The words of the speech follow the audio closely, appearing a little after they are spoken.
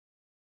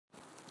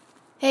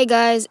Hey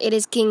guys, it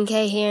is King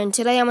K here, and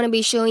today I'm going to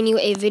be showing you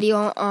a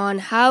video on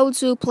how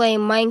to play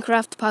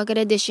Minecraft Pocket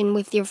Edition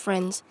with your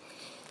friends.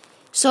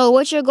 So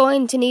what you're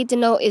going to need to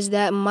know is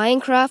that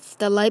Minecraft,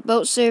 the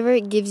lifeboat server,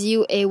 gives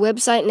you a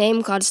website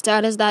name called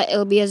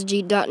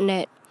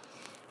status.lbsg.net.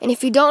 And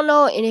if you don't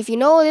know, and if you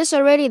know this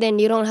already, then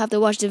you don't have to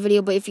watch the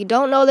video. But if you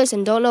don't know this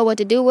and don't know what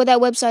to do with that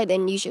website,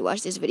 then you should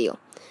watch this video.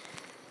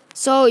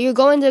 So you're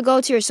going to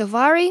go to your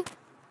Safari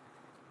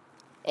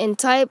and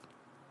type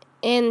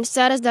in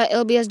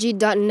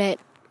status.lbsg.net,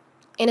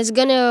 and it's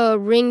gonna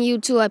bring you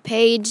to a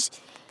page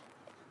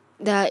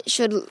that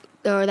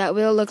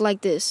will look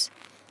like this.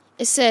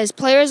 It says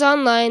players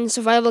online,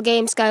 survival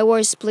games,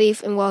 Skywars,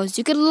 Spleef, and Walls.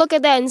 You could look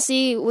at that and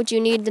see what you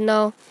need to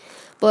know,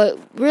 but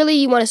really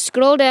you want to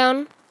scroll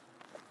down.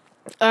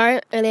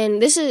 Alright, and then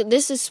this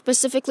is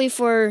specifically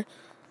for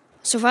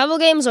survival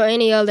games or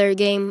any other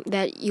game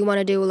that you want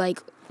to do,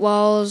 like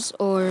Walls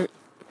or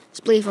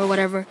Spleef or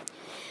whatever.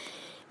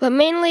 But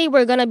mainly,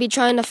 we're going to be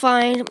trying to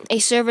find a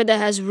server that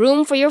has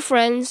room for your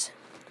friends,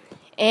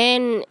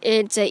 and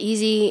it's an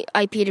easy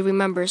IP to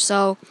remember.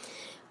 So,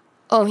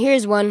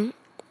 here's one.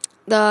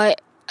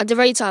 At the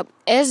very top,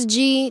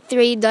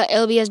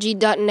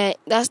 sg3.lbsg.net.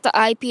 That's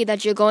the IP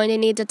that you're going to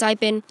need to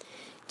type in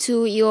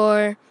to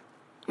your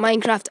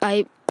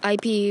Minecraft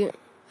IP,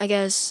 I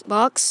guess,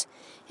 box.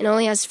 It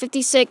only has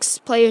 56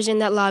 players in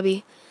that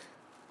lobby,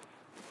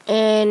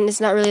 and it's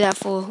not really that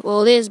full.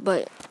 Well, it is,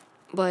 but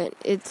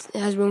it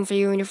has room for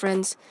you and your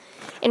friends.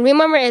 And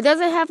remember, it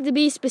doesn't have to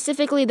be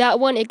specifically that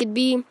one. It could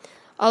be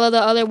all of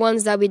the other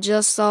ones that we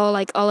just saw,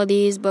 like all of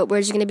these, but we're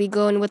just going to be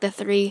going with the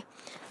 3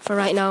 for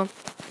right now.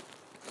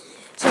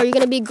 So you're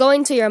going to be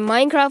going to your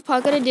Minecraft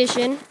Pocket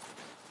Edition.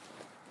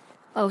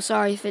 Oh,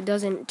 sorry if it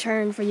doesn't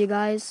turn for you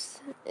guys.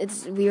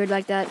 It's weird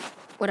like that,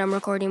 what I'm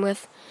recording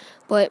with.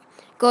 But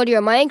go to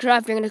your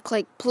Minecraft, you're going to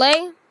click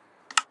play,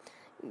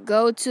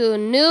 go to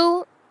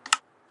new,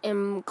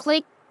 and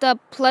click the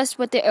plus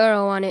with the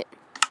arrow on it,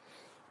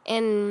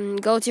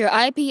 and go to your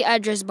IP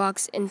address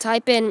box and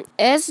type in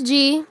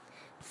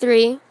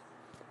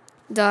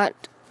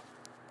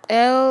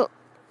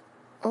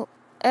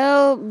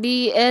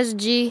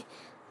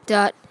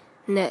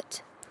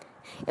sg3.lbsg.net.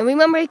 And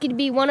remember, it could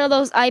be one of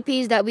those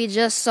IPs that we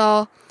just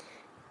saw.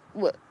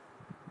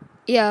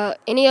 Yeah,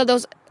 any of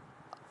those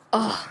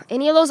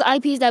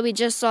IPs that we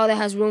just saw that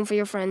has room for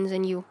your friends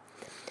and you.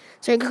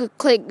 So you could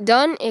click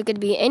done. It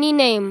could be any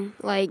name,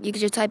 like you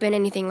could just type in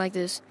anything like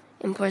this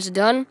and press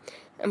done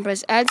and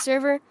press add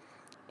server,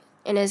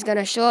 and it's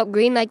gonna show up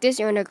green like this.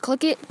 You're gonna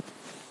click it,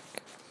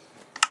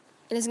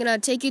 and it's gonna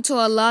take you to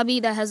a lobby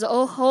that has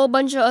a whole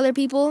bunch of other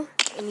people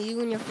and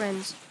you and your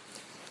friends.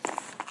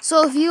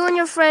 So if you and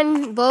your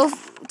friend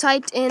both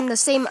typed in the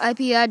same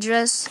IP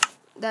address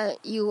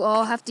that you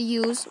all have to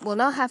use, well,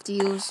 not have to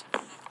use,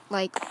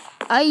 like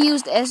I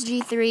used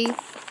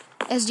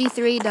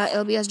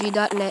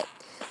sg3.lbsg.net.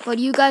 But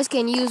you guys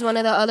can use one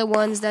of the other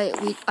ones that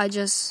I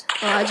just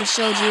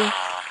showed you.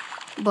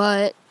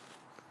 But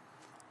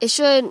it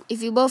should,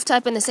 if you both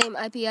type in the same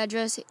IP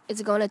address,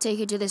 it's going to take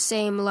you to the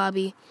same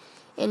lobby.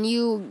 And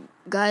you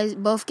guys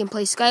both can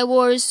play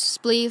Skywars,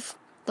 Spleef,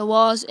 the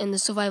Walls, and the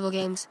survival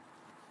games.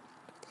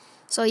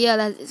 So yeah,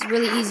 that's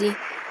really easy.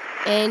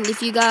 And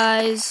if you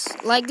guys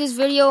like this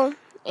video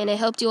and it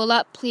helped you a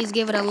lot, please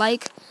give it a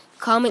like,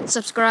 comment,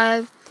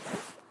 subscribe.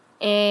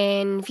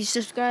 And if you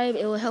subscribe,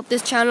 it will help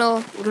this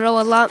channel grow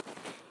a lot.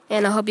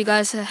 And I hope you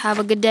guys have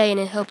a good day and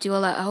it helped you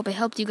a lot. I hope it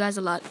helped you guys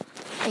a lot.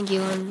 Thank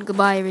you, and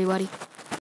goodbye, everybody.